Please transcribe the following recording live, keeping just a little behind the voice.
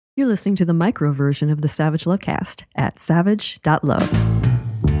You're listening to the micro version of the Savage Lovecast at savage.love.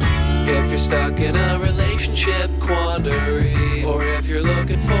 If you're stuck in a relationship quandary, or if you're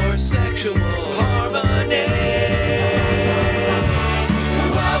looking for sexual harmony,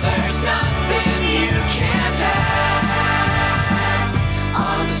 well, there's nothing you can't ask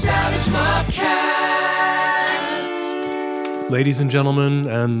on the Savage Lovecast. Ladies and gentlemen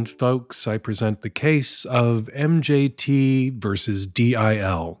and folks, I present the case of MJT versus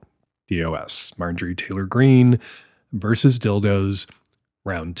DOS, Marjorie Taylor Greene versus dildos,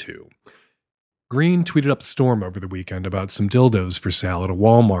 round 2. Greene tweeted up a storm over the weekend about some dildos for sale at a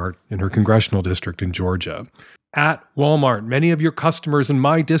Walmart in her congressional district in Georgia. At Walmart, many of your customers in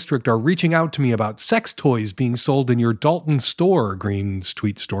my district are reaching out to me about sex toys being sold in your Dalton store, Greene's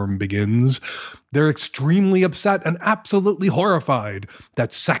tweet storm begins. They're extremely upset and absolutely horrified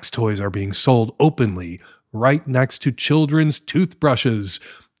that sex toys are being sold openly right next to children's toothbrushes.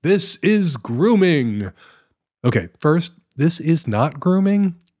 This is grooming. Okay, first, this is not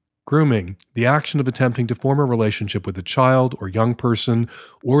grooming. Grooming, the action of attempting to form a relationship with a child or young person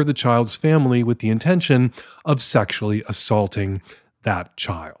or the child's family with the intention of sexually assaulting that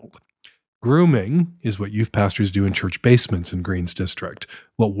child. Grooming is what youth pastors do in church basements in Greene's district.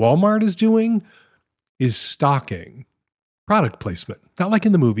 What Walmart is doing is stocking. Product placement, not like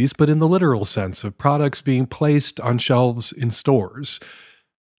in the movies, but in the literal sense of products being placed on shelves in stores.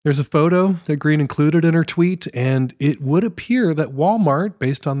 There's a photo that Greene included in her tweet, and it would appear that Walmart,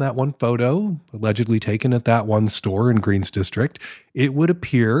 based on that one photo, allegedly taken at that one store in Greene's district, it would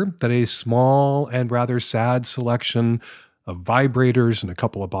appear that a small and rather sad selection of vibrators and a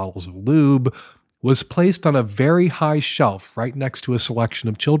couple of bottles of lube was placed on a very high shelf right next to a selection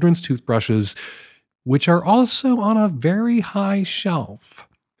of children's toothbrushes, which are also on a very high shelf.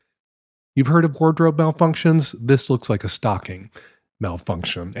 You've heard of wardrobe malfunctions? This looks like a stocking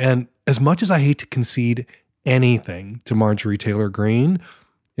malfunction. And as much as I hate to concede anything to Marjorie Taylor Greene,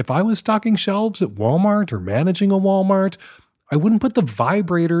 if I was stocking shelves at Walmart or managing a Walmart, I wouldn't put the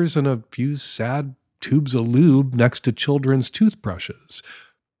vibrators and a few sad tubes of lube next to children's toothbrushes.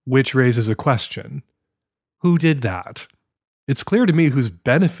 Which raises a question. Who did that? It's clear to me who's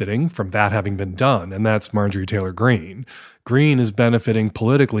benefiting from that having been done, and that's Marjorie Taylor Greene. Greene is benefiting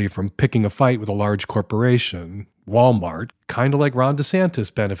politically from picking a fight with a large corporation, Walmart, kind of like Ron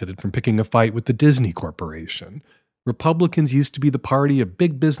DeSantis benefited from picking a fight with the Disney Corporation. Republicans used to be the party of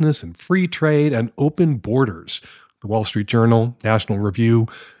big business and free trade and open borders. The Wall Street Journal, National Review,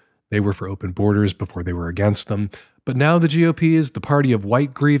 they were for open borders before they were against them. But now the GOP is the party of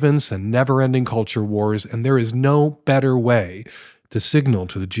white grievance and never-ending culture wars, and there is no better way to signal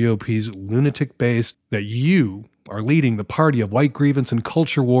to the GOP's lunatic base that you are leading the party of white grievance and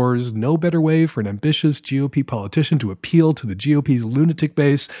culture wars. No better way for an ambitious GOP politician to appeal to the GOP's lunatic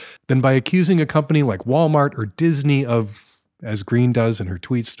base than by accusing a company like Walmart or Disney of, as Greene does in her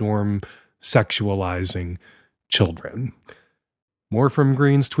tweet storm, sexualizing children. More from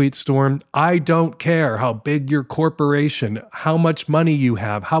Greene's tweet storm. I don't care how big your corporation, how much money you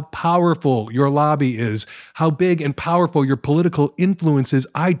have, how powerful your lobby is, how big and powerful your political influence is.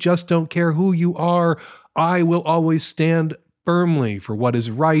 I just don't care who you are. I will always stand firmly for what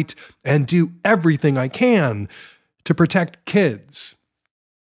is right and do everything I can to protect kids.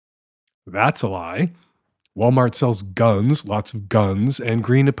 That's a lie. Walmart sells guns, lots of guns, and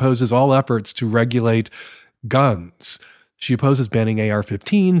Greene opposes all efforts to regulate guns. She opposes banning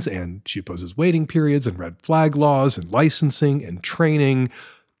AR-15s, and she opposes waiting periods and red flag laws and licensing and training.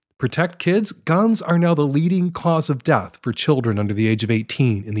 Protect kids? Guns are now the leading cause of death for children under the age of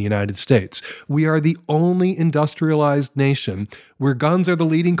 18 in the United States. We are the only industrialized nation where guns are the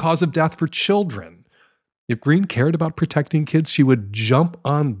leading cause of death for children. If Greene cared about protecting kids, she would jump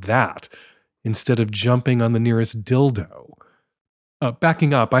on that instead of jumping on the nearest dildo.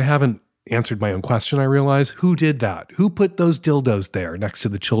 Backing up, I haven't answered my own question, I realize. Who did that? Who put those dildos there next to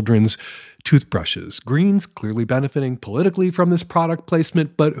the children's toothbrushes? Greene's clearly benefiting politically from this product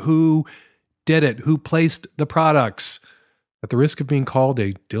placement, but who did it? Who placed the products? At the risk of being called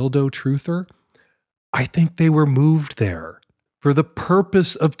a dildo truther, I think they were moved there for the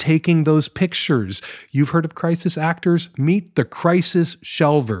purpose of taking those pictures. You've heard of crisis actors? Meet the crisis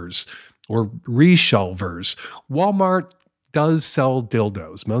shelvers or reshelvers. Walmart does sell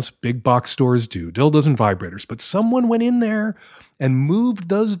dildos. Most big box stores do, dildos and vibrators. But someone went in there and moved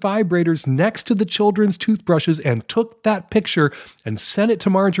those vibrators next to the children's toothbrushes and took that picture and sent it to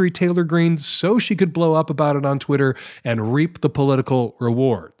Marjorie Taylor Greene so she could blow up about it on Twitter and reap the political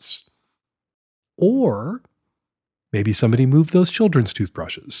rewards. Or maybe somebody moved those children's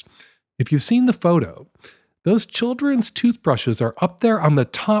toothbrushes. If you've seen the photo, those children's toothbrushes are up there on the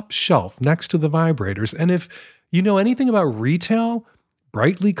top shelf next to the vibrators. And if you know anything about retail,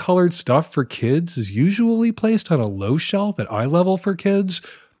 brightly colored stuff for kids is usually placed on a low shelf at eye level for kids,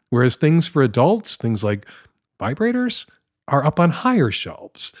 whereas things for adults, things like vibrators, are up on higher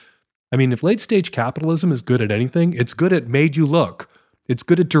shelves. I mean, if late-stage capitalism is good at anything, it's good at made you look. It's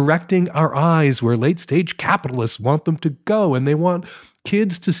good at directing our eyes where late-stage capitalists want them to go, and they want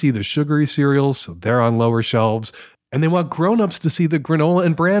kids to see the sugary cereals, so they're on lower shelves, and they want grown-ups to see the granola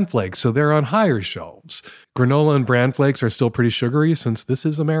and bran flakes, so they're on higher shelves. Granola and bran flakes are still pretty sugary since this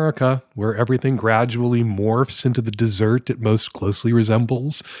is America, where everything gradually morphs into the dessert it most closely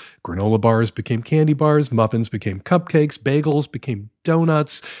resembles. Granola bars became candy bars, muffins became cupcakes, bagels became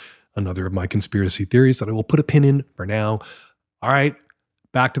donuts. Another of my conspiracy theories that I will put a pin in for now. All right,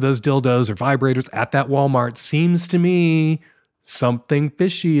 back to those dildos or vibrators at that Walmart. Seems to me something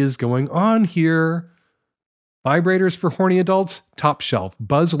fishy is going on here. Vibrators for horny adults, top shelf.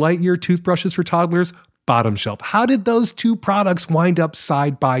 Buzz Lightyear toothbrushes for toddlers, bottom shelf. How did those two products wind up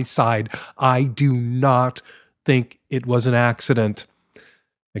side by side? I do not think it was an accident.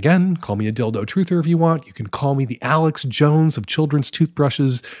 Again, call me a dildo truther if you want. You can call me the Alex Jones of children's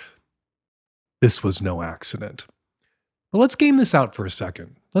toothbrushes. This was no accident. But let's game this out for a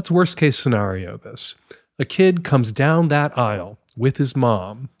second. Let's worst case scenario this. A kid comes down that aisle with his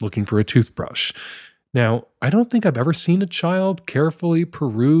mom looking for a toothbrush. Now, I don't think I've ever seen a child carefully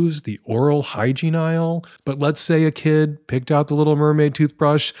peruse the oral hygiene aisle, but let's say a kid picked out the Little Mermaid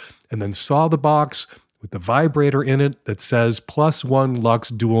toothbrush and then saw the box with the vibrator in it that says +1 Lux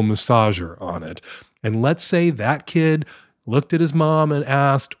Dual Massager on it. And let's say that kid looked at his mom and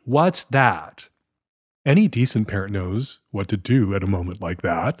asked, "What's that?" Any decent parent knows what to do at a moment like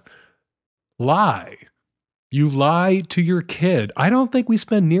that. Lie. You lie to your kid. I don't think we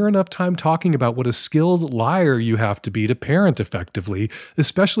spend near enough time talking about what a skilled liar you have to be to parent effectively,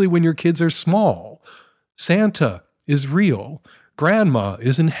 especially when your kids are small. Santa is real. Grandma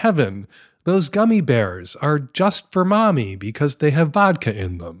is in heaven. Those gummy bears are just for mommy because they have vodka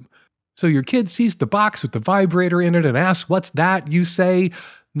in them. So your kid sees the box with the vibrator in it and asks, "What's that?" You say,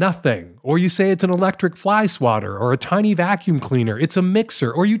 "Nothing." Or you say it's an electric fly swatter or a tiny vacuum cleaner. It's a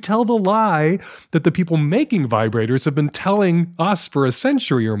mixer. Or you tell the lie that the people making vibrators have been telling us for a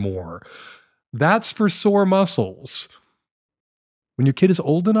century or more. That's for sore muscles. When your kid is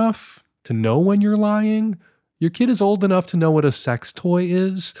old enough to know when you're lying, your kid is old enough to know what a sex toy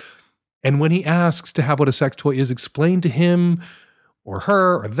is. And when he asks to have what a sex toy is explained to him or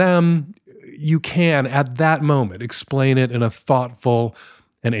her or them, you can, at that moment, explain it in a thoughtful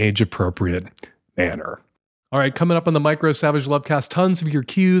and age-appropriate manner. All right, coming up on the Micro Savage Lovecast, tons of your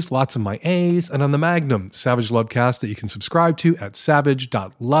Qs, lots of my As, and on the Magnum Savage Lovecast that you can subscribe to at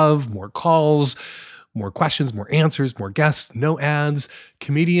savage.love. More calls, more questions, more answers, more guests, no ads.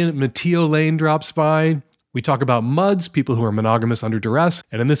 Comedian Matteo Lane drops by. We talk about muds, people who are monogamous under duress,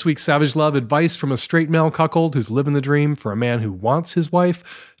 and in this week's Savage Love, advice from a straight male cuckold who's living the dream for a man who wants his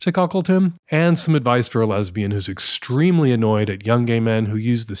wife to cuckold him, and some advice for a lesbian who's extremely annoyed at young gay men who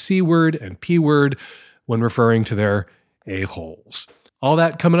use the C word and P word when referring to their a-holes. All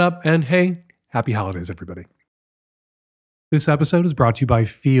that coming up, and hey, happy holidays, everybody. This episode is brought to you by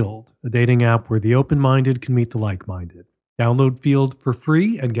Field, a dating app where the open-minded can meet the like-minded. Download Field for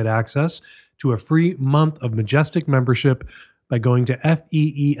free and get access to a free month of Majestic membership by going to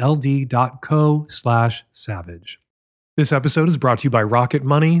feeld.co/savage. This episode is brought to you by Rocket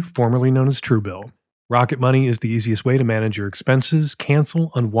Money, formerly known as Truebill. Rocket Money is the easiest way to manage your expenses,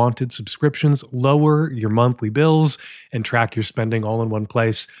 cancel unwanted subscriptions, lower your monthly bills, and track your spending all in one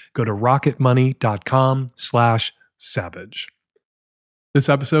place. Go to rocketmoney.com/savage. This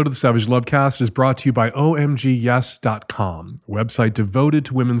episode of the Savage Lovecast is brought to you by omgyes.com, a website devoted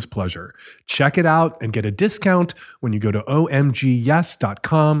to women's pleasure. Check it out and get a discount when you go to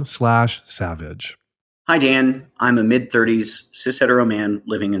omgyes.com/savage. Hi, Dan. I'm a mid-30s cis-hetero man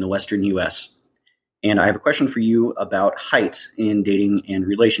living in the Western U.S., and I have a question for you about height in dating and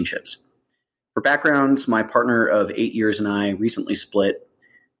relationships. For backgrounds, my partner of 8 years and I recently split,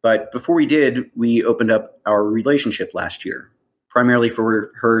 but before we did, we opened up our relationship last year, primarily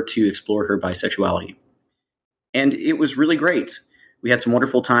for her to explore her bisexuality. And it was really great. We had some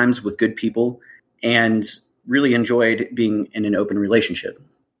wonderful times with good people and really enjoyed being in an open relationship.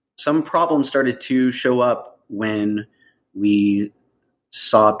 Some problems started to show up when we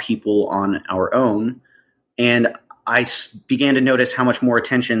saw people on our own, and I began to notice how much more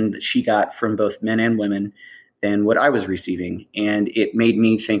attention that she got from both men and women than what I was receiving, and it made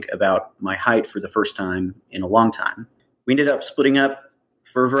me think about my height for the first time in a long time. We ended up splitting up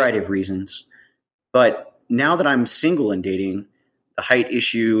for a variety of reasons, but now that I'm single and dating, the height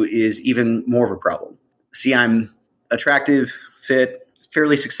issue is even more of a problem. See, I'm attractive, fit,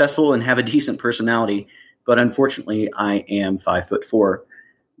 fairly successful, and have a decent personality, but unfortunately, I am 5'4",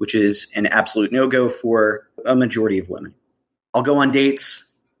 which is an absolute no-go for a majority of women. I'll go on dates,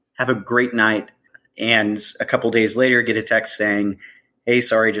 have a great night, and a couple days later get a text saying, "Hey,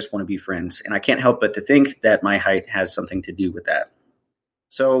 sorry, just want to be friends." And I can't help but to think that my height has something to do with that.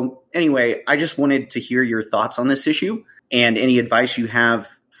 So anyway, I just wanted to hear your thoughts on this issue and any advice you have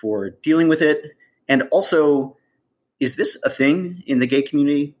for dealing with it. And also, is this a thing in the gay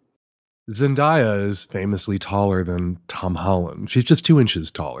community? Zendaya is famously taller than Tom Holland. She's just 2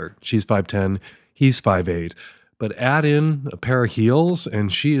 inches taller. She's 5'10", he's 5'8". But add in a pair of heels,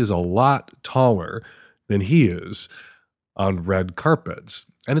 and she is a lot taller than he is on red carpets.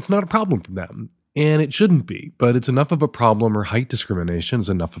 And it's not a problem for them. And it shouldn't be, but it's enough of a problem, or height discrimination is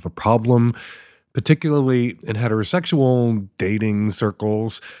enough of a problem, particularly in heterosexual dating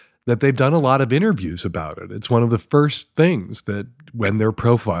circles, that they've done a lot of interviews about it. It's one of the first things that when they're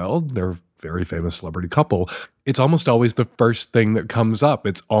profiled, they're a very famous celebrity couple, it's almost always the first thing that comes up.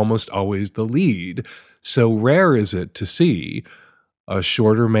 It's almost always the lead. So rare is it to see a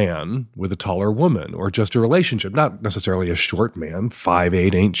shorter man with a taller woman, or just a relationship, not necessarily a short man,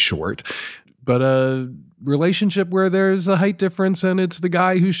 5'8" ain't short, but a relationship where there's a height difference and it's the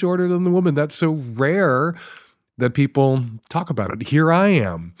guy who's shorter than the woman. That's so rare that people talk about it. Here I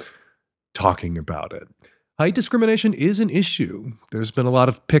am talking about it. Height discrimination is an issue. There's been a lot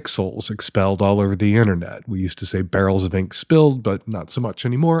of pixels expelled all over the internet. We used to say barrels of ink spilled, but not so much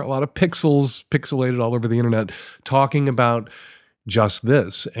anymore. A lot of pixels pixelated all over the internet talking about just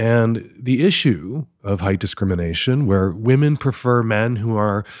this. And the issue of height discrimination, where women prefer men who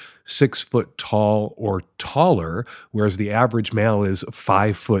are 6 foot tall or taller, whereas the average male is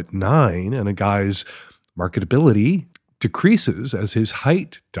 5'9", and a guy's marketability decreases as his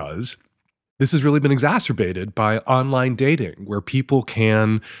height does. This has really been exacerbated by online dating, where people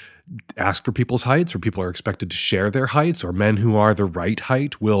can ask for people's heights, or people are expected to share their heights, or men who are the right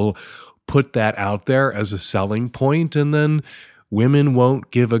height will put that out there as a selling point, and then women won't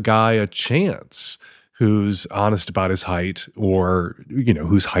give a guy a chance who's honest about his height, or,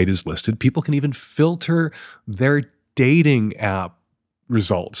 whose height is listed. People can even filter their dating app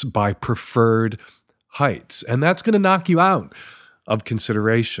results by preferred heights, and that's going to knock you out of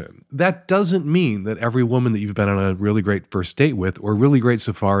consideration. That doesn't mean that every woman that you've been on a really great first date with, or really great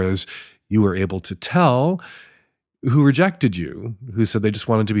so far as you were able to tell, who rejected you, who said they just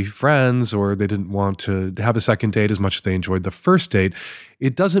wanted to be friends, or they didn't want to have a second date as much as they enjoyed the first date.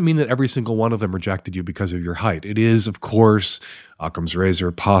 It doesn't mean that every single one of them rejected you because of your height. It is, of course, Occam's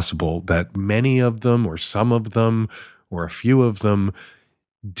razor, possible that many of them, or some of them, or a few of them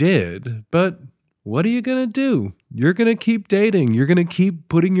did, but what are you going to do? You're going to keep dating. You're going to keep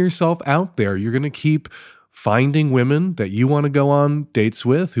putting yourself out there. You're going to keep finding women that you want to go on dates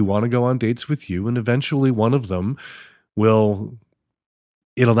with, who want to go on dates with you, and eventually one of them it'll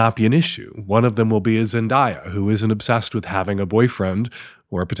not be an issue. One of them will be a Zendaya, who isn't obsessed with having a boyfriend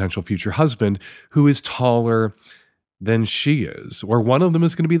or a potential future husband who is taller than she is. Or one of them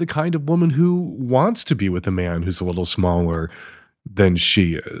is going to be the kind of woman who wants to be with a man who's a little smaller than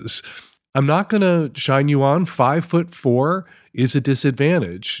she is. I'm not going to shine you on. 5'4" is a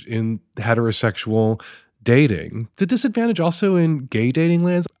disadvantage in heterosexual dating. The disadvantage also in gay dating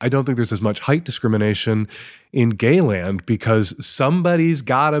lands, I don't think there's as much height discrimination in gay land because somebody's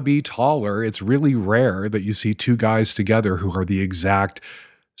got to be taller. It's really rare that you see two guys together who are the exact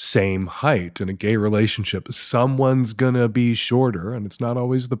same height in a gay relationship. Someone's going to be shorter, and it's not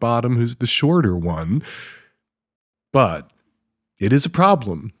always the bottom who's the shorter one. But it is a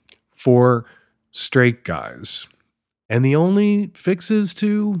problem for straight guys. And the only fix is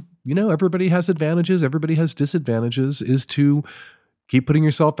to, everybody has advantages, everybody has disadvantages, is to keep putting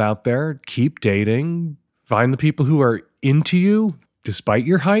yourself out there, keep dating, find the people who are into you despite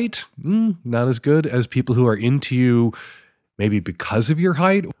your height, not as good as people who are into you maybe because of your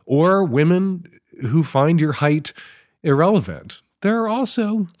height, or women who find your height irrelevant. There are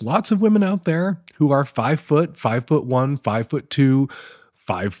also lots of women out there who are 5 foot, 5'1", 5'2",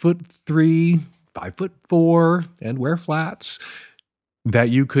 5'3", 5'4", and wear flats that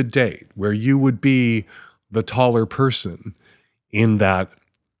you could date, where you would be the taller person in that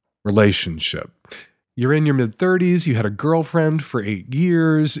relationship. You're in your mid-30s, you had a girlfriend for 8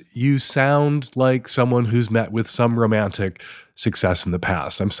 years, you sound like someone who's met with some romantic success in the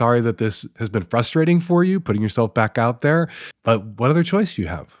past. I'm sorry that this has been frustrating for you, putting yourself back out there, but what other choice do you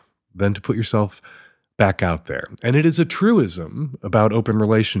have than to put yourself back out there. And it is a truism about open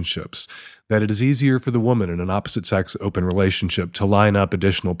relationships that it is easier for the woman in an opposite sex open relationship to line up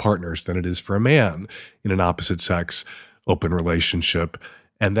additional partners than it is for a man in an opposite sex open relationship.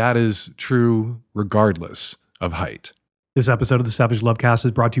 And that is true regardless of height. This episode of the Savage Lovecast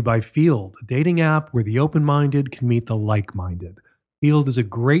is brought to you by Field, a dating app where the open-minded can meet the like-minded. Field is a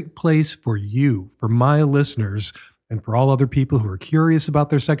great place for you, for my listeners, and for all other people who are curious about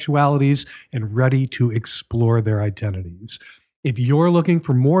their sexualities and ready to explore their identities. If you're looking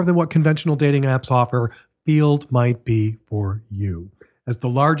for more than what conventional dating apps offer, Field might be for you. As the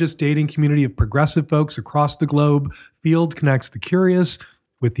largest dating community of progressive folks across the globe, Field connects the curious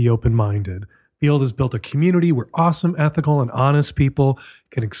with the open-minded. Field has built a community where awesome, ethical, and honest people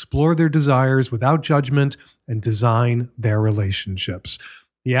can explore their desires without judgment and design their relationships.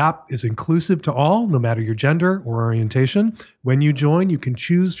 The app is inclusive to all, no matter your gender or orientation. When you join, you can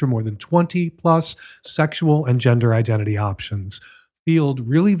choose from more than 20 plus sexual and gender identity options. Field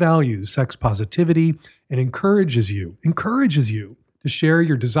really values sex positivity and encourages you to share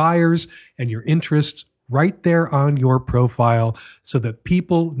your desires and your interests right there on your profile so that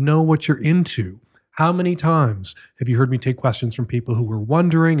people know what you're into. How many times have you heard me take questions from people who were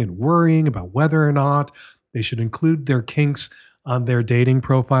wondering and worrying about whether or not they should include their kinks on their dating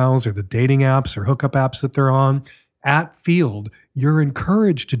profiles or the dating apps or hookup apps that they're on? At Field, you're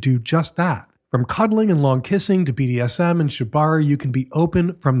encouraged to do just that. From cuddling and long kissing to BDSM and shibari, you can be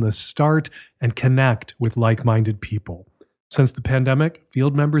open from the start and connect with like-minded people. Since the pandemic,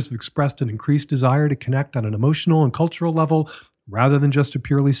 Field members have expressed an increased desire to connect on an emotional and cultural level rather than just a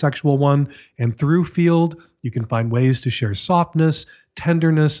purely sexual one. And through Field, you can find ways to share softness,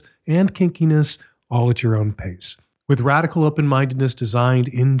 tenderness, and kinkiness all at your own pace. With radical open-mindedness designed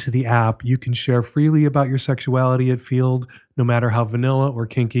into the app, you can share freely about your sexuality at Field, no matter how vanilla or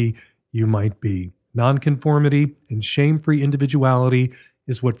kinky you might be. Nonconformity and shame-free individuality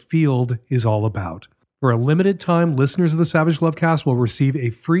is what Field is all about. For a limited time, listeners of the Savage Lovecast will receive a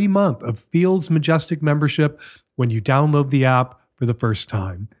free month of Field's Majestic membership when you download the app for the first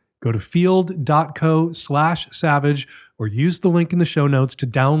time. Go to field.co/savage or use the link in the show notes to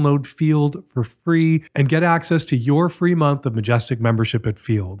download Field for free and get access to your free month of Majestic membership at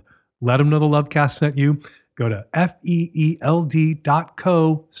Field. Let them know the Lovecast sent you. Go to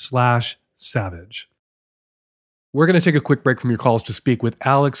feeld.co/savage. We're going to take a quick break from your calls to speak with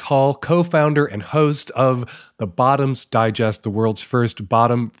Alex Hall, co-founder and host of the Bottoms Digest, the world's first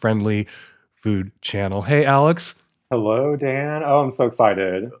bottom-friendly food channel. Hey, Alex. Hello, Dan. Oh, I'm so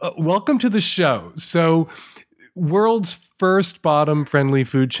excited. Welcome to the show. So, world's first bottom-friendly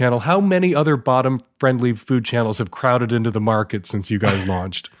food channel. How many other bottom-friendly food channels have crowded into the market since you guys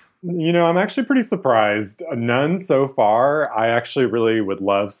launched? You know, I'm actually pretty surprised. None so far. I actually really would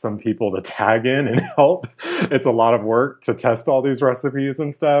love some people to tag in and help. It's a lot of work to test all these recipes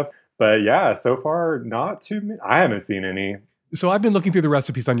and stuff. But yeah, so far, not too many. I haven't seen any. So I've been looking through the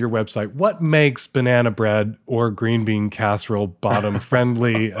recipes on your website. What makes banana bread or green bean casserole bottom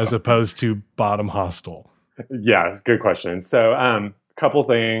friendly as opposed to bottom hostile? Yeah, good question. So, couple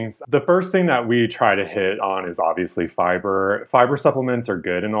things. The first thing that we try to hit on is obviously fiber. Fiber supplements are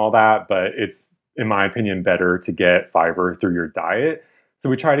good and all that, but it's, in my opinion, better to get fiber through your diet. So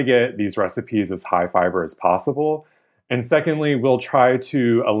we try to get these recipes as high fiber as possible. And secondly, we'll try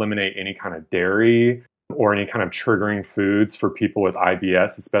to eliminate any kind of dairy or any kind of triggering foods for people with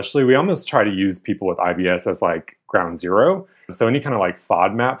IBS, especially. We almost try to use people with IBS as like ground zero. So any kind of like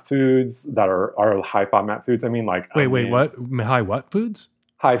FODMAP foods that are high FODMAP foods, I mean like... Wait, what? High what foods?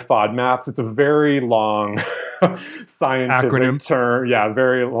 High FODMAPs. It's a very long scientific acronym term. Yeah,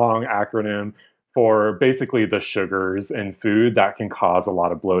 very long acronym for basically the sugars in food that can cause a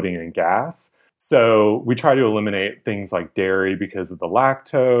lot of bloating and gas. So we try to eliminate things like dairy because of the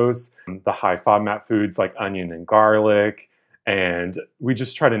lactose, the high FODMAP foods like onion and garlic, and we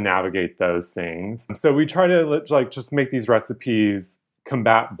just try to navigate those things. So we try to like just make these recipes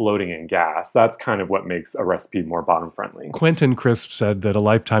combat bloating and gas. That's kind of what makes a recipe more bottom friendly. Quentin Crisp said that a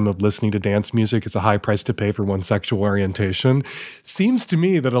lifetime of listening to dance music is a high price to pay for one's sexual orientation. Seems to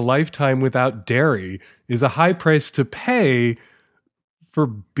me that a lifetime without dairy is a high price to pay for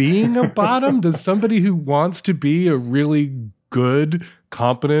being a bottom. Does somebody who wants to be a really good,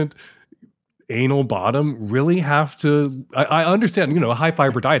 competent anal bottom really have to... I understand, a high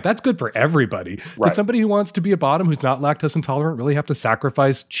fiber diet, that's good for everybody. Right. Does somebody who wants to be a bottom who's not lactose intolerant really have to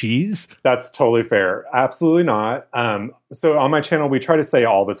sacrifice cheese? That's totally fair. Absolutely not. So on my channel, we try to say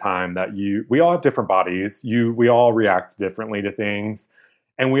all the time that we all have different bodies. We all react differently to things.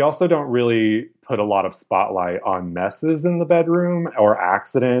 And we also don't really put a lot of spotlight on messes in the bedroom or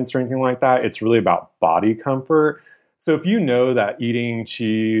accidents or anything like that. It's really about body comfort. So if you know that eating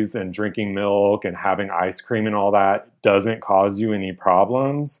cheese and drinking milk and having ice cream and all that doesn't cause you any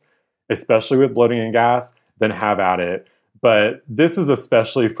problems, especially with bloating and gas, then have at it. But this is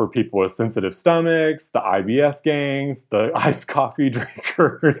especially for people with sensitive stomachs, the IBS gangs, the iced coffee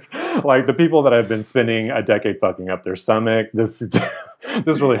drinkers, like the people that have been spending a decade fucking up their stomach. This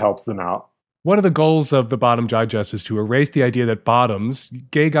really helps them out. One of the goals of the Bottom Digest is to erase the idea that bottoms,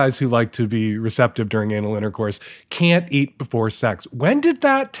 gay guys who like to be receptive during anal intercourse, can't eat before sex. When did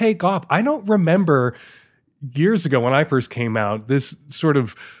that take off? I don't remember years ago when I first came out, this sort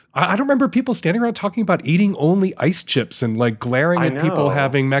of, I don't remember people standing around talking about eating only ice chips and like glaring at people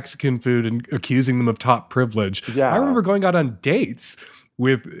having Mexican food and accusing them of top privilege. Yeah. I remember going out on dates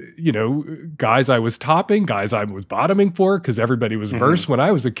with, you know, guys I was topping, guys I was bottoming for, because everybody was verse when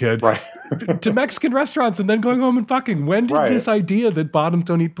I was a kid, to Mexican restaurants and then going home and fucking. When did this idea that bottoms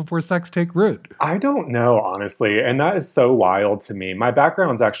don't eat before sex take root? I don't know, honestly. And that is so wild to me. My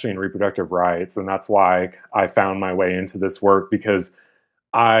background's actually in reproductive rights, and that's why I found my way into this work, because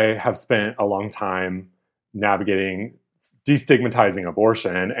I have spent a long time navigating destigmatizing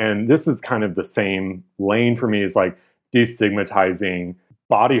abortion. And this is kind of the same lane for me, is like destigmatizing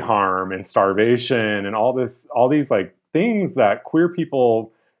body harm and starvation and all these like things that queer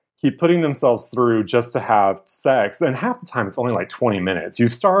people keep putting themselves through just to have sex. And half the time it's only like 20 minutes.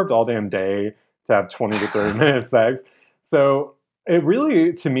 You've starved all damn day to have 20 to 30 minutes sex. So it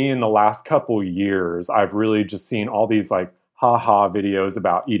really, to me, in the last couple years, I've really just seen all these like haha videos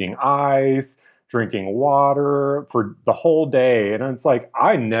about eating ice, drinking water for the whole day. And it's like,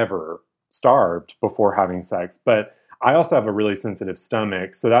 I never starved before having sex, but I also have a really sensitive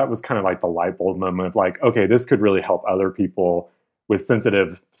stomach. So that was kind of like the light bulb moment of like, okay, this could really help other people with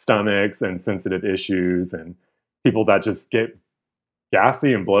sensitive stomachs and sensitive issues and people that just get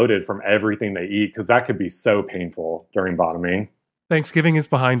gassy and bloated from everything they eat, because that could be so painful during bottoming. Thanksgiving is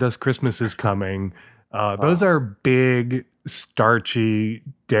behind us. Christmas is coming. Those are big, starchy,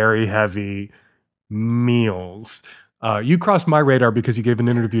 dairy-heavy meals. You crossed my radar because you gave an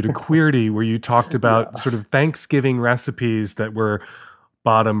interview to Queerty where you talked about sort of Thanksgiving recipes that were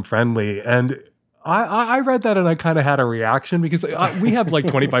bottom friendly. And I read that and I kind of had a reaction because we have like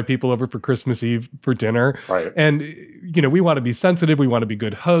 25 people over for Christmas Eve for dinner. Right. And, you know, we want to be sensitive. We want to be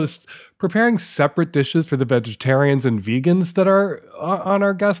good hosts. Preparing separate dishes for the vegetarians and vegans that are on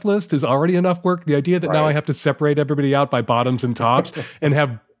our guest list is already enough work. The idea that now I have to separate everybody out by bottoms and tops and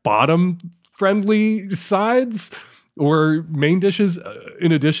have bottom friendly sides or main dishes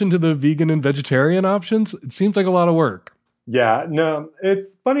in addition to the vegan and vegetarian options, it seems like a lot of work. Yeah, no,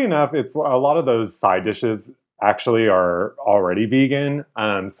 it's funny enough. It's a lot of those side dishes actually are already vegan.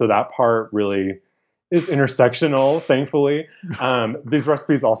 So that part really is intersectional, thankfully. These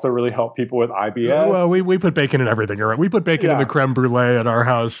recipes also really help people with IBS. Well, we put bacon in everything. Right? We put bacon in the creme brulee at our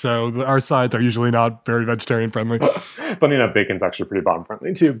house. So our sides are usually not very vegetarian friendly. Funny enough, bacon's actually pretty bottom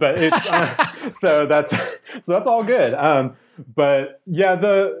friendly too. But it's so that's all good. But yeah,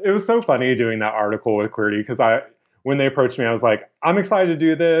 it was so funny doing that article with Queerty because when they approached me, I was like, I'm excited to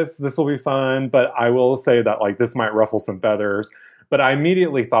do this. This will be fun. But I will say that like this might ruffle some feathers. But I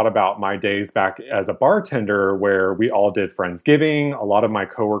immediately thought about my days back as a bartender where we all did Friendsgiving. A lot of my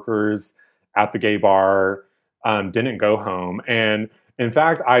coworkers at the gay bar didn't go home. And in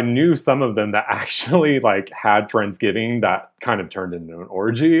fact, I knew some of them that actually like had Friendsgiving that kind of turned into an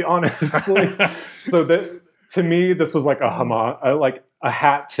orgy, honestly. So that to me, this was like a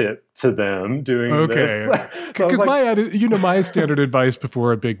hat tip to them doing this. Because so my standard advice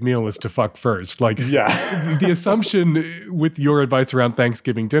before a big meal is to fuck first. Like, the assumption with your advice around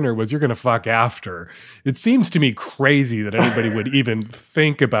Thanksgiving dinner was you're going to fuck after. It seems to me crazy that anybody would even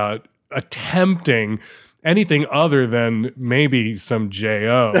think about attempting anything other than maybe some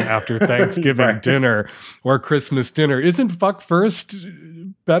J.O. after Thanksgiving dinner or Christmas dinner. Isn't fuck first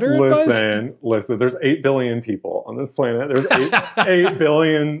better advice? Listen, there's 8 billion people on this planet. There's 8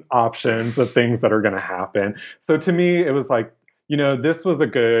 billion options of things that are going to happen. So to me, it was like, this was a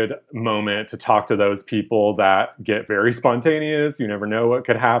good moment to talk to those people that get very spontaneous. You never know what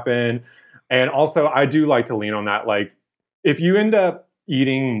could happen. And also, I do like to lean on that. Like, if you end up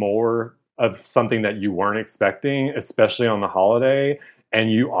eating more of something that you weren't expecting, especially on the holiday,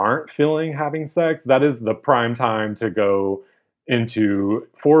 and you aren't feeling having sex, that is the prime time to go into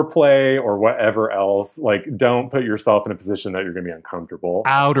foreplay or whatever else. Like, don't put yourself in a position that you're going to be uncomfortable.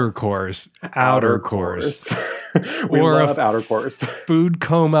 Outer course. We love outer course. Food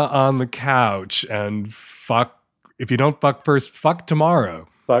coma on the couch and fuck. If you don't fuck first, fuck tomorrow.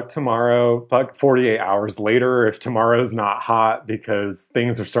 fuck tomorrow, fuck 48 hours later if tomorrow's not hot because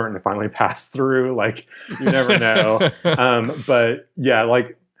things are starting to finally pass through. Like, you never know. But yeah,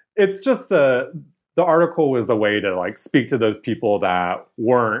 like, it's just the article was a way to like speak to those people that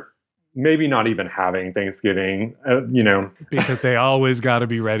weren't maybe not even having Thanksgiving, because they always got to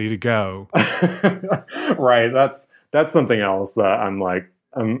be ready to go. Right. That's something else that I'm like,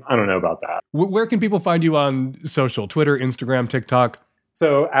 I don't know about that. Where can people find you on social? Twitter, Instagram, TikTok?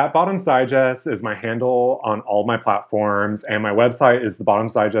 So at Bottoms Digest is my handle on all my platforms, and my website is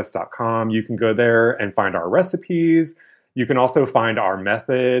thebottomsdigest.com. You can go there and find our recipes. You can also find our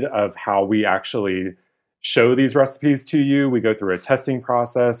method of how we actually show these recipes to you. We go through a testing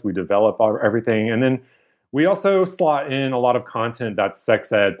process, we develop everything, and then we also slot in a lot of content that's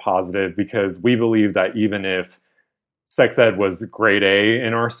sex ed positive, because we believe that even if sex ed was grade A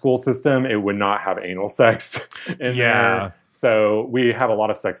in our school system, it would not have anal sex in there. So we have a lot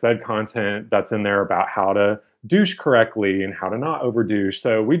of sex ed content that's in there about how to douche correctly and how to not overdouche.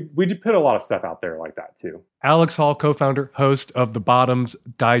 So we do put a lot of stuff out there like that too. Alex Hall, co-founder, host of The Bottoms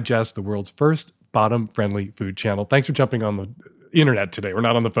Digest, the world's first bottom-friendly food channel. Thanks for jumping on the internet today. We're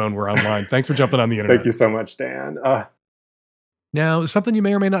not on the phone, we're online. Thanks for jumping on the internet. Thank you so much, Dan. Now, something you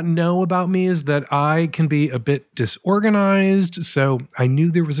may or may not know about me is that I can be a bit disorganized, so I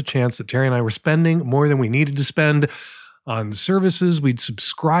knew there was a chance that Terry and I were spending more than we needed to spend on services we'd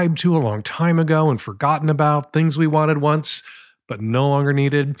subscribed to a long time ago and forgotten about, things we wanted once but no longer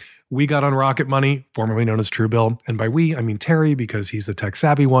needed. We got on Rocket Money, formerly known as Truebill, and by we, I mean Terry, because he's the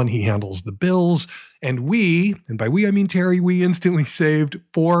tech-savvy one. He handles the bills, and by we, I mean Terry, we instantly saved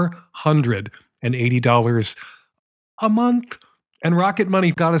 $480 a month. And Rocket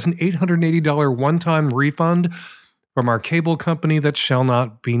Money got us an $880 one-time refund from our cable company that shall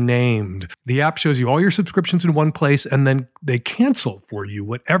not be named. The app shows you all your subscriptions in one place, and then they cancel for you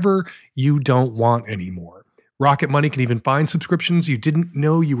whatever you don't want anymore. Rocket Money can even find subscriptions you didn't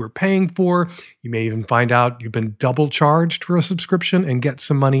know you were paying for. You may even find out you've been double charged for a subscription and get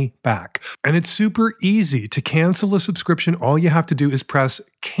some money back. And it's super easy to cancel a subscription. All you have to do is press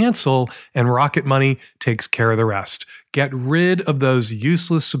cancel, and Rocket Money takes care of the rest. Get rid of those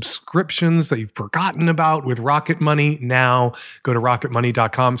useless subscriptions that you've forgotten about with Rocket Money now. Go to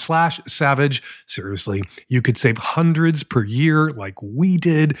rocketmoney.com/savage. Seriously, you could save hundreds per year like we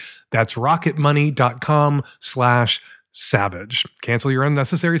did. That's rocketmoney.com/savage. Cancel your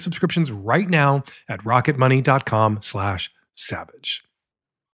unnecessary subscriptions right now at rocketmoney.com/savage.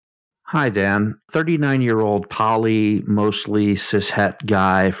 Hi, Dan. 39-year-old poly, mostly cishet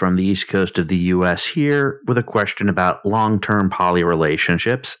guy from the East Coast of the U.S. here with a question about long-term poly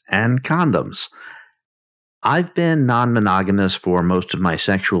relationships and condoms. I've been non-monogamous for most of my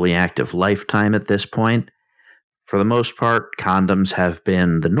sexually active lifetime at this point. For the most part, condoms have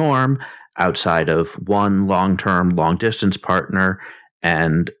been the norm outside of one long-term, long-distance partner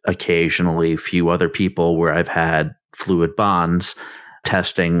and occasionally a few other people where I've had fluid bonds,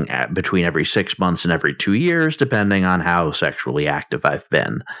 testing between every 6 months and every 2 years, depending on how sexually active I've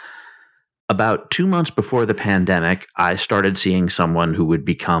been. About 2 months before the pandemic, I started seeing someone who would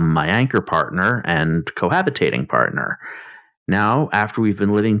become my anchor partner and cohabitating partner. Now, after we've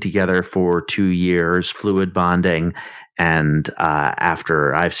been living together for 2 years, fluid bonding, and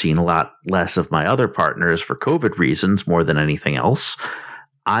after I've seen a lot less of my other partners for COVID reasons more than anything else,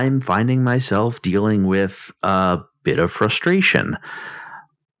 I'm finding myself dealing with a bit of frustration.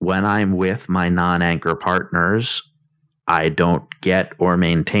 When I'm with my non-anchor partners, I don't get or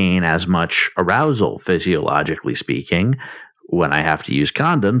maintain as much arousal, physiologically speaking, when I have to use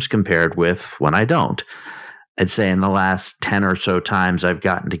condoms compared with when I don't. I'd say in the last 10 or so times I've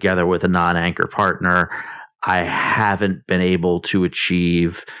gotten together with a non-anchor partner, I haven't been able to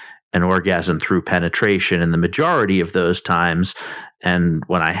achieve an orgasm through penetration in the majority of those times. And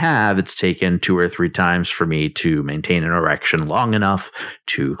when I have, it's taken 2 or 3 times for me to maintain an erection long enough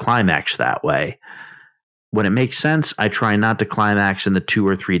to climax that way. When it makes sense, I try not to climax in the 2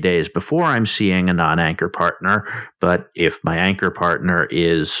 or 3 days before I'm seeing a non-anchor partner. But if my anchor partner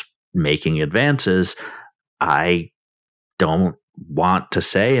is making advances, I don't want to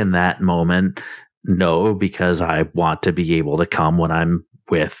say in that moment no, because I want to be able to come when I'm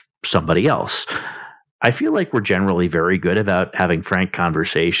with somebody else. I feel like we're generally very good about having frank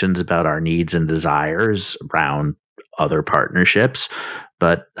conversations about our needs and desires around other partnerships,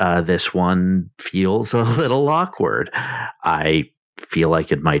 but this one feels a little awkward. I feel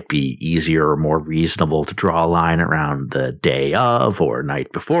like it might be easier or more reasonable to draw a line around the day of or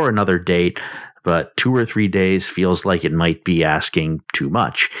night before another date, but 2 or 3 days feels like it might be asking too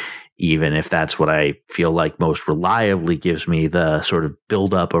much, even if that's what I feel like most reliably gives me the sort of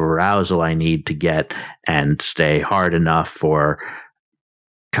buildup of arousal I need to get and stay hard enough for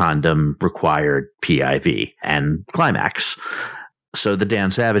condom required PIV and climax. So the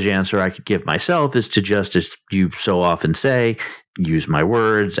Dan Savage answer I could give myself is to just, as you so often say, use my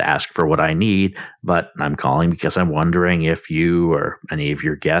words, ask for what I need. But I'm calling because I'm wondering if you or any of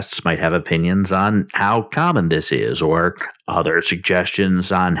your guests might have opinions on how common this is, or other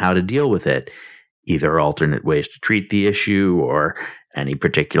suggestions on how to deal with it, either alternate ways to treat the issue or any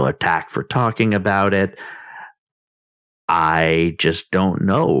particular tack for talking about it. I just don't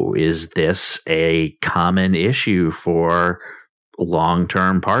know. Is this a common issue for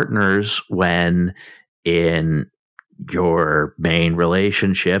long-term partners when in your main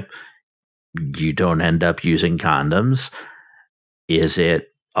relationship you don't end up using condoms? Is it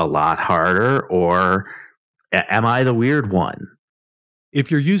a lot harder, or am I the weird one? If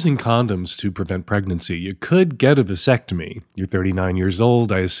you're using condoms to prevent pregnancy, you could get a vasectomy. You're 39 years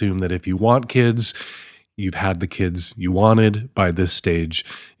old. I assume that if you want kids, you've had the kids you wanted by this stage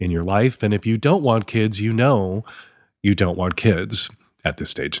in your life. And if you don't want kids, you know you don't want kids at this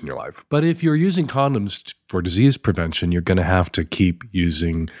stage in your life. But if you're using condoms for disease prevention, you're going to have to keep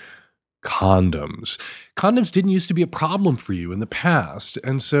using condoms. Condoms didn't used to be a problem for you in the past.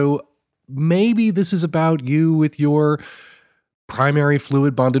 And so maybe this is about you with your primary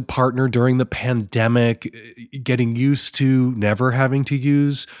fluid bonded partner during the pandemic, getting used to never having to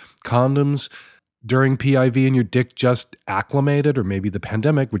use condoms during PIV, and your dick just acclimated. Or maybe the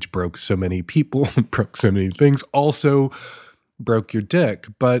pandemic, which broke so many people, broke so many things, also broke your dick.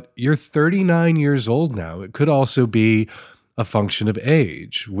 But you're 39 years old now. It could also be a function of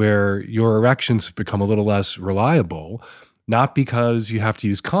age, where your erections have become a little less reliable, not because you have to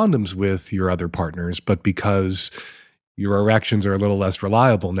use condoms with your other partners, but because your erections are a little less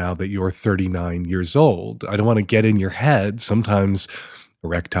reliable now that you're 39 years old. I don't want to get in your head. Sometimes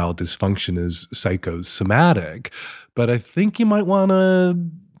erectile dysfunction is psychosomatic, but I think you might want to,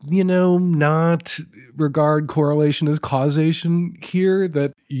 not regard correlation as causation here.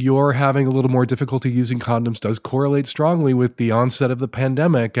 That you're having a little more difficulty using condoms does correlate strongly with the onset of the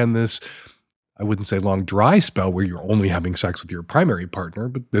pandemic and this, I wouldn't say long dry spell where you're only having sex with your primary partner,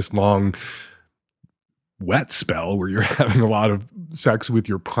 but this long wet spell where you're having a lot of sex with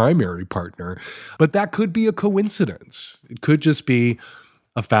your primary partner. But that could be a coincidence. It could just be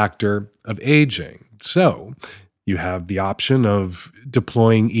a factor of aging. So you have the option of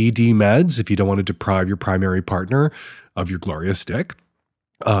deploying ED meds if you don't want to deprive your primary partner of your glorious dick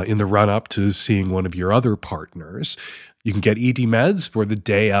in the run-up to seeing one of your other partners. You can get ED meds for the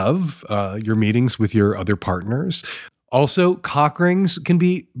day of your meetings with your other partners. Also, cock rings can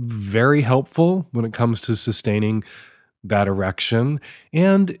be very helpful when it comes to sustaining that erection.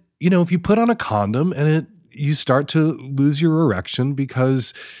 And, if you put on a condom and you start to lose your erection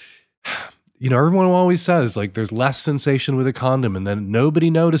because, everyone always says, like, there's less sensation with a condom, and then nobody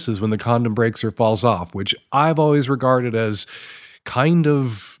notices when the condom breaks or falls off, which I've always regarded as kind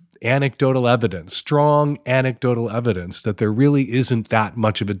of anecdotal evidence, strong anecdotal evidence that there really isn't that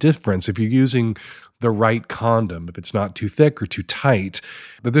much of a difference if you're using the right condom, if it's not too thick or too tight.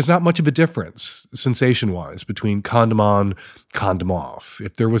 But there's not much of a difference sensation-wise between condom on, condom off.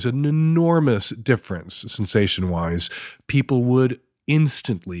 If there was an enormous difference sensation-wise, people would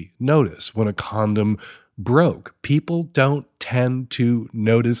instantly notice when a condom broke. People don't tend to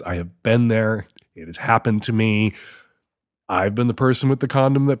notice. I have been there. It has happened to me. I've been the person with the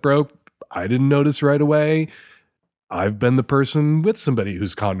condom that broke. I didn't notice right away. I've been the person with somebody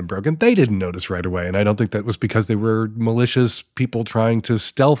whose condom broke and they didn't notice right away. And I don't think that was because they were malicious people trying to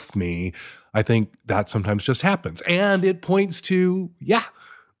stealth me. I think that sometimes just happens. And it points to,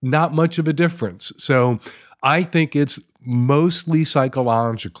 not much of a difference. So I think it's mostly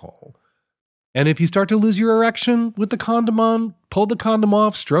psychological. And if you start to lose your erection with the condom on, pull the condom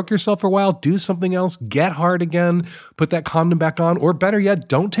off, stroke yourself for a while, do something else, get hard again, put that condom back on, or better yet,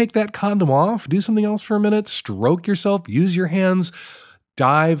 don't take that condom off, do something else for a minute, stroke yourself, use your hands,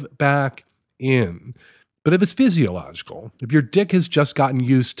 dive back in. But if it's physiological, if your dick has just gotten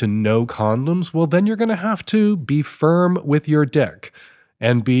used to no condoms, well, then you're going to have to be firm with your dick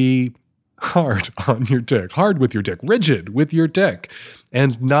and be hard on your dick, hard with your dick, rigid with your dick,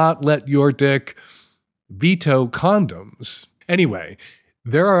 and not let your dick veto condoms. Anyway,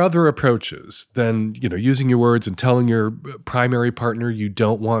 there are other approaches than, using your words and telling your primary partner you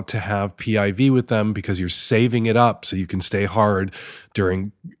don't want to have PIV with them because you're saving it up so you can stay hard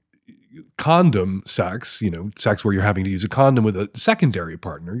during condom sex, sex where you're having to use a condom with a secondary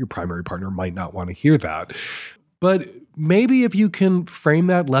partner. Your primary partner might not want to hear that. But maybe if you can frame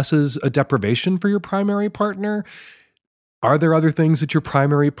that less as a deprivation for your primary partner, are there other things that your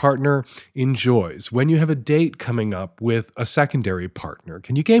primary partner enjoys? When you have a date coming up with a secondary partner,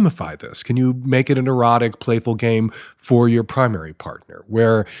 can you gamify this? Can you make it an erotic, playful game for your primary partner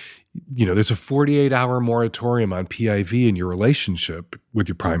where, there's a 48-hour moratorium on PIV in your relationship with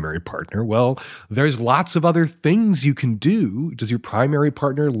your primary partner? Well, there's lots of other things you can do. Does your primary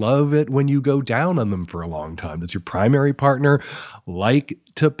partner love it when you go down on them for a long time? Does your primary partner like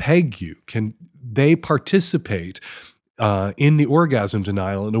to peg you? Can they participate in the orgasm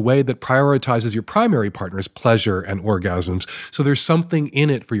denial in a way that prioritizes your primary partner's pleasure and orgasms? So there's something in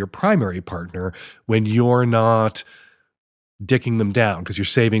it for your primary partner when you're not dicking them down because you're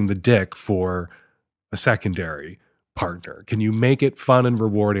saving the dick for a secondary partner. Can you make it fun and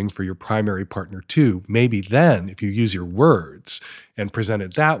rewarding for your primary partner too? Maybe then, if you use your words and present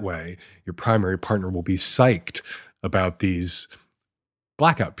it that way, your primary partner will be psyched about these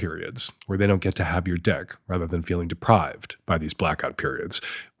blackout periods where they don't get to have your dick, rather than feeling deprived by these blackout periods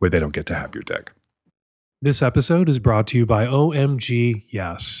where they don't get to have your dick. This episode is brought to you by OMG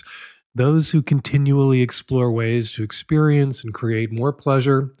Yes. Those who continually explore ways to experience and create more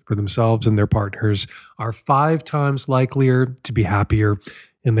pleasure for themselves and their partners are 5 times likelier to be happier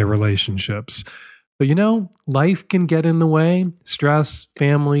in their relationships. But life can get in the way. Stress,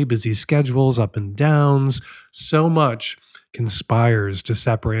 family, busy schedules, up and downs, so much conspires to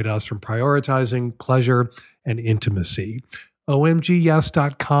separate us from prioritizing pleasure and intimacy.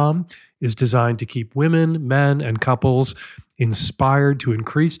 OMGYes.com is designed to keep women, men, and couples inspired to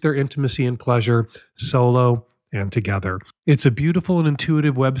increase their intimacy and pleasure solo and together. It's a beautiful and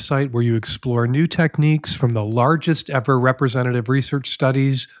intuitive website where you explore new techniques from the largest ever representative research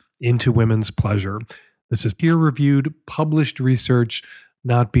studies into women's pleasure. This is peer-reviewed, published research,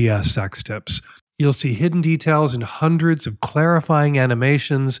 not BS sex tips. You'll see hidden details in hundreds of clarifying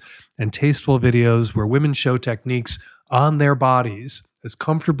animations and tasteful videos where women show techniques on their bodies as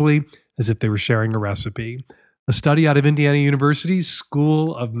comfortably as if they were sharing a recipe. A study out of Indiana University's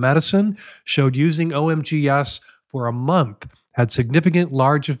School of Medicine showed using OMGS for a month had significant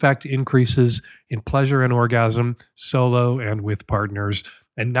large effect increases in pleasure and orgasm, solo and with partners,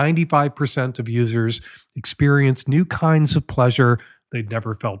 and 95% of users experienced new kinds of pleasure they'd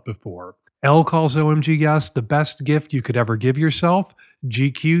never felt before. Elle calls OMGS the best gift you could ever give yourself.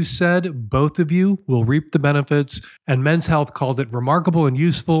 GQ said both of you will reap the benefits, and Men's Health called it remarkable and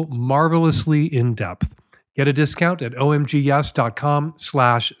useful, marvelously in-depth. Get a discount at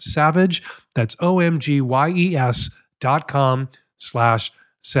omgyes.com/savage. That's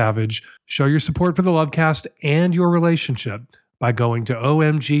omgyes.com/savage. Show your support for the Lovecast and your relationship by going to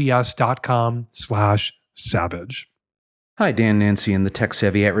omgyes.com/savage. Hi, Dan, Nancy, and the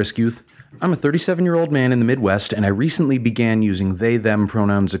tech-savvy at-risk youth. I'm a 37-year-old man in the Midwest, and I recently began using they-them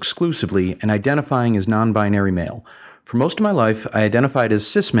pronouns exclusively and identifying as non-binary male. For most of my life, I identified as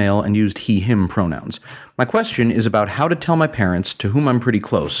cis-male and used he-him pronouns. My question is about how to tell my parents, to whom I'm pretty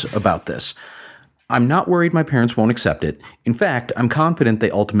close, about this. I'm not worried my parents won't accept it. In fact, I'm confident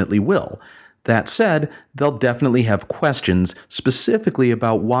they ultimately will. That said, they'll definitely have questions, specifically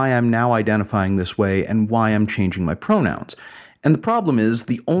about why I'm now identifying this way and why I'm changing my pronouns. And the problem is,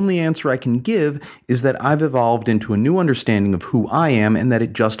 the only answer I can give is that I've evolved into a new understanding of who I am and that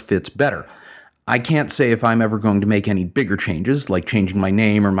it just fits better. I can't say if I'm ever going to make any bigger changes, like changing my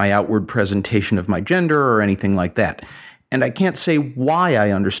name or my outward presentation of my gender or anything like that. And I can't say why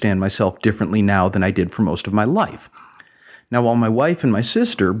I understand myself differently now than I did for most of my life. Now, while my wife and my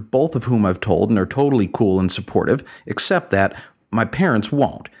sister, both of whom I've told and are totally cool and supportive, accept that, my parents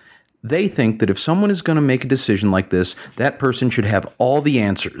won't. They think that if someone is going to make a decision like this, that person should have all the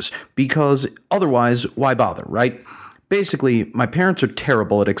answers, because otherwise, why bother, right? Basically, my parents are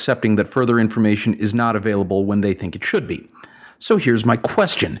terrible at accepting that further information is not available when they think it should be. So here's my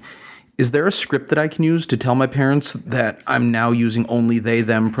question. Is there a script that I can use to tell my parents that I'm now using only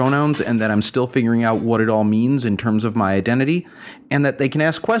they-them pronouns and that I'm still figuring out what it all means in terms of my identity, and that they can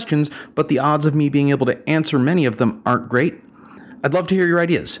ask questions, but the odds of me being able to answer many of them aren't great? I'd love to hear your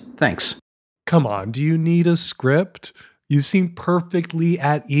ideas. Thanks. Come on, do you need a script? You seem perfectly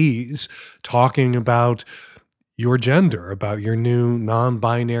at ease talking about your gender, about your new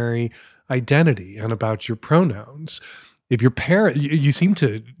non-binary identity, and about your pronouns. If your parent, you seem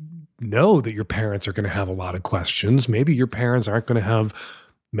to know that your parents are going to have a lot of questions. Maybe your parents aren't going to have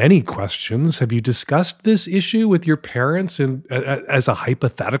many questions. Have you discussed this issue with your parents as a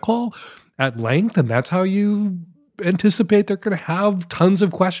hypothetical at length? And that's how you anticipate they're going to have tons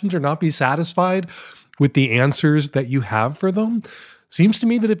of questions or not be satisfied with the answers that you have for them? Seems to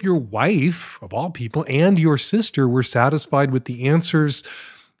me that if your wife, of all people, and your sister were satisfied with the answers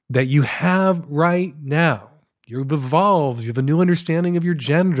that you have right now, you've evolved, you have a new understanding of your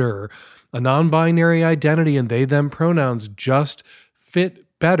gender, a non-binary identity, and they, them pronouns just fit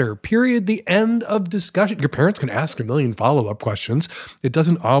better. Period. The end of discussion. Your parents can ask a million follow-up questions. It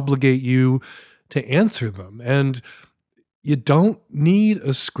doesn't obligate you to answer them. And you don't need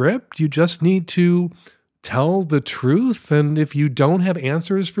a script. You just need to tell the truth. And if you don't have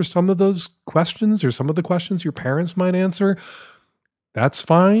answers for some of those questions or some of the questions your parents might answer, that's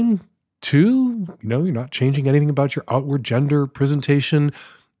fine too. You're not changing anything about your outward gender presentation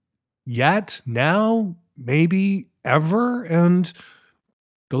yet, now, maybe ever. And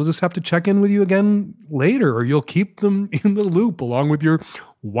they'll just have to check in with you again later, or you'll keep them in the loop along with your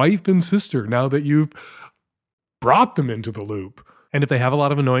wife and sister now that you've brought them into the loop. And if they have a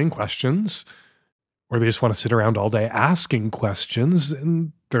lot of annoying questions, or they just want to sit around all day asking questions,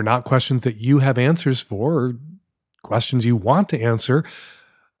 and they're not questions that you have answers for, or questions you want to answer,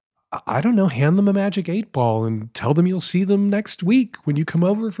 I don't know, hand them a magic 8-ball and tell them you'll see them next week when you come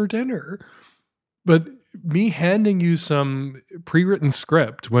over for dinner. But me handing you some pre-written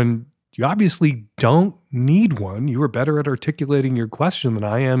script when you obviously don't need one, you are better at articulating your question than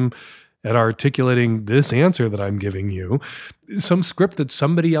I am at articulating this answer that I'm giving you, some script that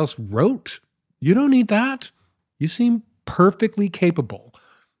somebody else wrote. You don't need that. You seem perfectly capable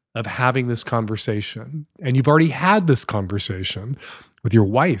of having this conversation. And you've already had this conversation with your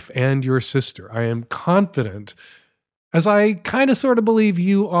wife and your sister. I am confident, as I kind of sort of believe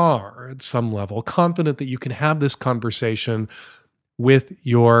you are at some level, confident that you can have this conversation with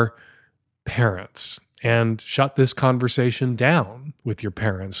your parents and shut this conversation down with your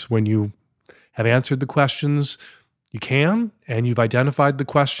parents when you have answered the questions you can, and you've identified the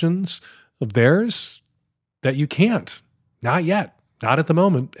questions of theirs that you can't. Not yet. Not at the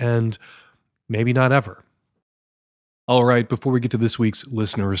moment, and maybe not ever. All right, before we get to this week's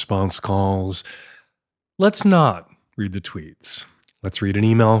listener response calls, let's not read the tweets. Let's read an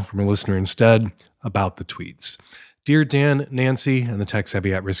email from a listener instead about the tweets. Dear Dan, Nancy, and the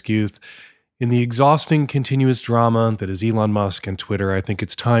tech-savvy at-risk youth, in the exhausting continuous drama that is Elon Musk and Twitter, I think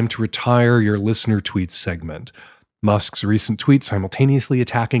it's time to retire your listener tweets segment. Musk's recent tweet simultaneously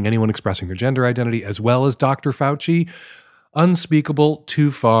attacking anyone expressing their gender identity as well as Dr. Fauci. Unspeakable,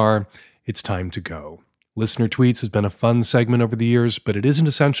 too far. It's time to go. Listener Tweets has been a fun segment over the years, but it isn't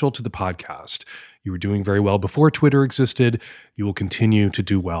essential to the podcast. You were doing very well before Twitter existed. You will continue to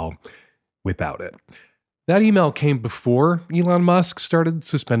do well without it. That email came before Elon Musk started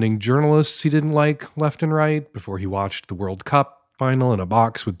suspending journalists he didn't like left and right, before he watched the World Cup final in a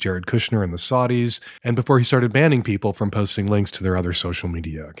box with Jared Kushner and the Saudis, and before he started banning people from posting links to their other social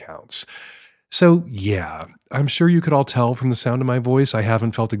media accounts. So yeah, I'm sure you could all tell from the sound of my voice I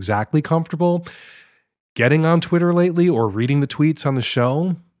haven't felt exactly comfortable getting on Twitter lately or reading the tweets on the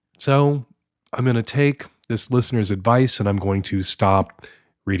show. So I'm going to take this listener's advice and I'm going to stop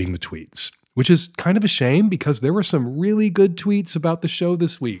reading the tweets, which is kind of a shame because there were some really good tweets about the show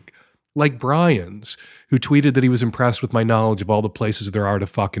this week. Like Brian's, who tweeted that he was impressed with my knowledge of all the places there are to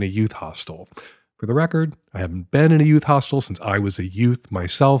fuck in a youth hostel. For the record, I haven't been in a youth hostel since I was a youth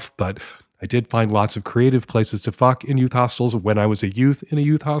myself, but I did find lots of creative places to fuck in youth hostels when I was a youth in a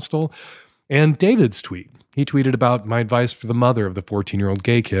youth hostel. And David's tweet. He tweeted about my advice for the mother of the 14-year-old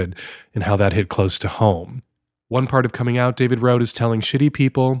gay kid and how that hit close to home. One part of coming out, David wrote, is telling shitty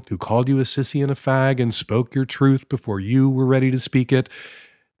people who called you a sissy and a fag and spoke your truth before you were ready to speak it,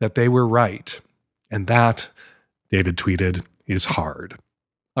 that they were right. And that, David tweeted, is hard.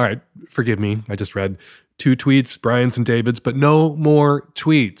 All right, forgive me. I just read 2 tweets, Brian's and David's, but no more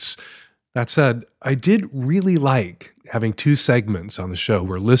tweets. That said, I did really like having 2 segments on the show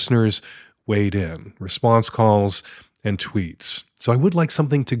where listeners weighed in, response calls and tweets. So I would like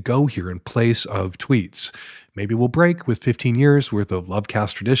something to go here in place of tweets. Maybe we'll break with 15 years worth of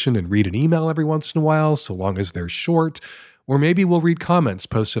Lovecast tradition and read an email every once in a while, so long as they're short. Or maybe we'll read comments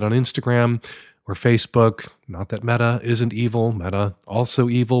posted on Instagram or Facebook. Not that Meta isn't evil. Meta also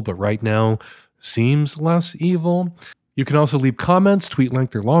evil, but right now seems less evil. You can also leave comments, tweet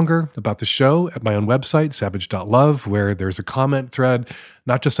length or longer, about the show at my own website, savage.love, where there's a comment thread,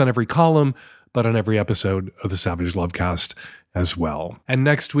 not just on every column, but on every episode of the Savage Lovecast as well. And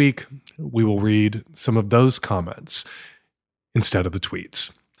next week, we will read some of those comments instead of the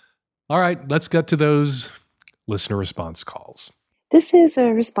tweets. All right, let's get to those listener response calls. This is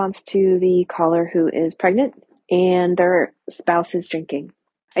a response to the caller who is pregnant and their spouse is drinking.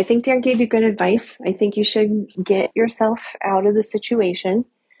 I think Dan gave you good advice. I think you should get yourself out of the situation.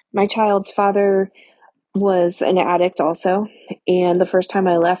 My child's father was an addict also. And the first time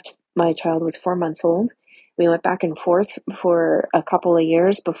I left, my child was 4 months old. We went back and forth for a couple of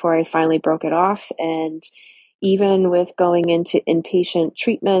years before I finally broke it off. And even with going into inpatient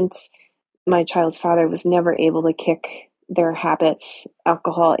treatment, my child's father was never able to kick their habits,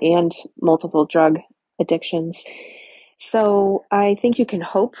 alcohol and multiple drug addictions. So I think you can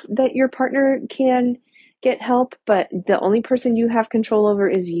hope that your partner can get help, but the only person you have control over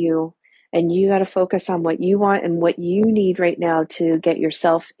is you. And you got to focus on what you want and what you need right now to get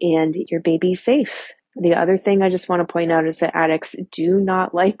yourself and your baby safe. The other thing I just want to point out is that addicts do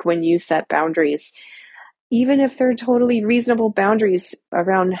not like when you set boundaries, even if they're totally reasonable boundaries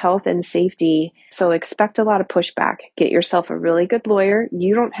around health and safety. So expect a lot of pushback. Get yourself a really good lawyer.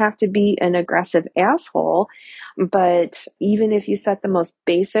 You don't have to be an aggressive asshole, but even if you set the most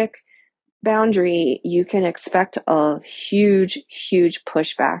basic boundary, you can expect a huge, huge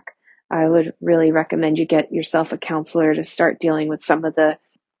pushback. I would really recommend you get yourself a counselor to start dealing with some of the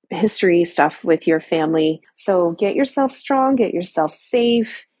history stuff with your family. So get yourself strong, get yourself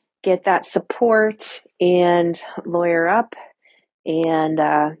safe, get that support, and lawyer up, and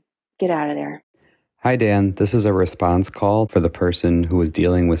get out of there. Hi, Dan. This is a response call for the person who is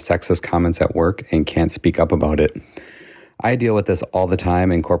dealing with sexist comments at work and can't speak up about it. I deal with this all the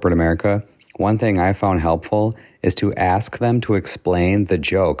time in corporate America. One thing I found helpful is to ask them to explain the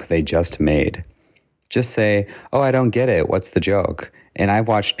joke they just made. Just say, "Oh, I don't get it. What's the joke?" And I've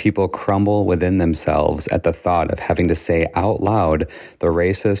watched people crumble within themselves at the thought of having to say out loud the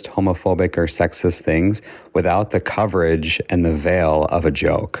racist, homophobic, or sexist things without the coverage and the veil of a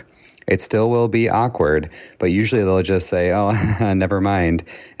joke. It still will be awkward, but usually they'll just say, "Oh, never mind,"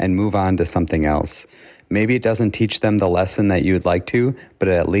 and move on to something else. Maybe it doesn't teach them the lesson that you'd like to, but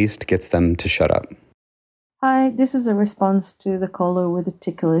it at least gets them to shut up. Hi, this is a response to the caller with a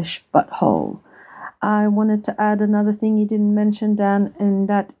ticklish butthole. I wanted to add another thing you didn't mention, Dan, and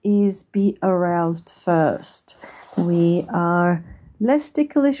that is be aroused first. We are less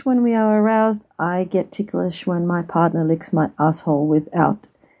ticklish when we are aroused. I get ticklish when my partner licks my asshole without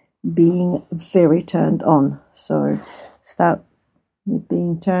being very turned on. So start with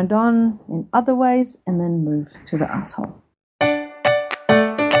being turned on in other ways and then move to the asshole.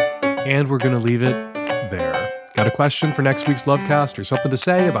 And we're going to leave it there. Got a question for next week's Lovecast or something to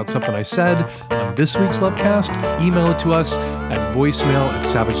say about something I said on this week's Lovecast? Email it to us at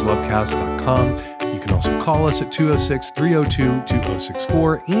voicemail@savagelovecast.com. You can also call us at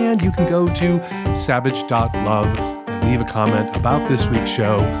 206-302-2064, and you can go to savage.love and leave a comment about this week's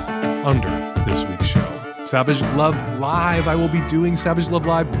show under this week's show. Savage Love Live. I will be doing Savage Love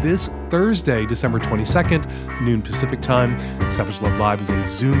Live this Thursday, December 22nd, noon Pacific time. Savage Love Live is a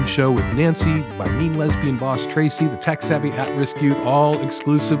Zoom show with Nancy, my mean lesbian boss Tracy, the tech-savvy at-risk youth, all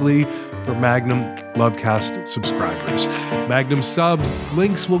exclusively for Magnum Lovecast subscribers. Magnum subs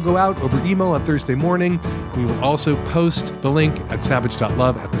links will go out over email on Thursday morning. We will also post the link at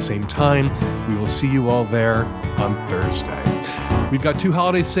savage.love at the same time. We will see you all there on Thursday. We've got 2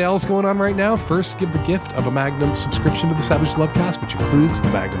 holiday sales going on right now. First, give the gift of a Magnum subscription to the Savage Lovecast, which includes the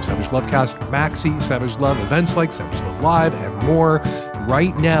Magnum Savage Lovecast, Maxi Savage Love, events like Savage Love Live, and more.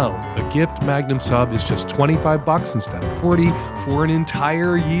 Right now, a gift Magnum sub is just $25 instead of $40 for an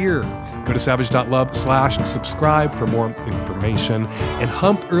entire year. Go to savage.love/subscribe for more information. And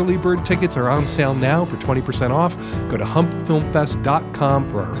Hump early bird tickets are on sale now for 20% off. Go to humpfilmfest.com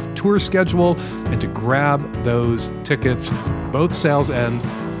for our tour schedule and to grab those tickets. Both sales end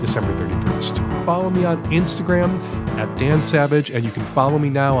December 31st. Follow me on Instagram at Dan Savage, and you can follow me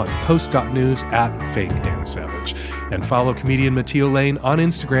now on post.news at FakeDanSavage. And follow comedian Matteo Lane on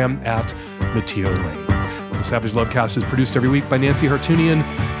Instagram at Matteo Lane. The Savage Lovecast is produced every week by Nancy Hartunian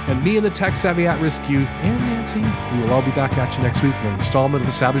and me and the tech-savvy at-risk youth and Nancy. We will all be back at you next week with an installment of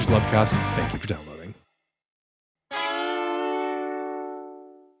the Savage Lovecast. Thank you for downloading.